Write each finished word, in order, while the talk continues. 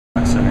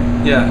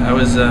Yeah, I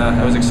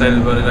was excited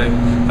about it. I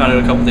found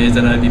out a couple days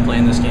that I'd be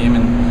playing this game,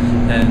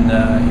 and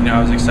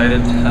I was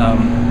excited.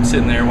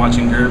 Sitting there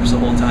watching Gerbs the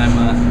whole time.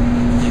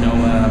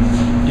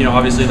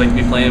 Obviously I'd like to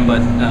be playing, but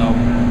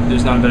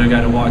there's not a better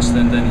guy to watch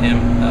than him.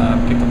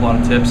 Picked up a lot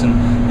of tips,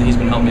 and he's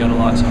been helping me out a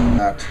lot. So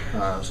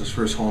It was his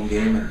first home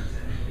game, and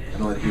I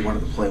know that he wanted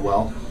to play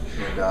well,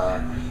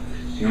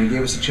 and he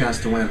gave us a chance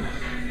to win.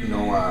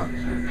 I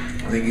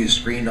think he was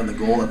screened on the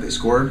goal that they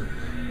scored.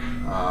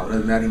 But other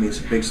than that, he made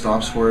some big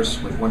stops for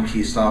us. Like one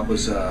key stop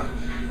was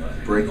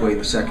breakaway in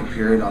the second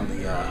period on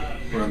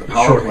the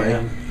power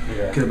play.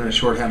 Could have been a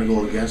shorthanded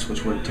goal against,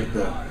 which would have took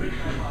the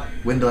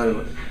wind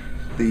out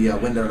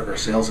of our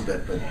sails a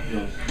bit. But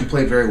he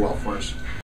played very well for us.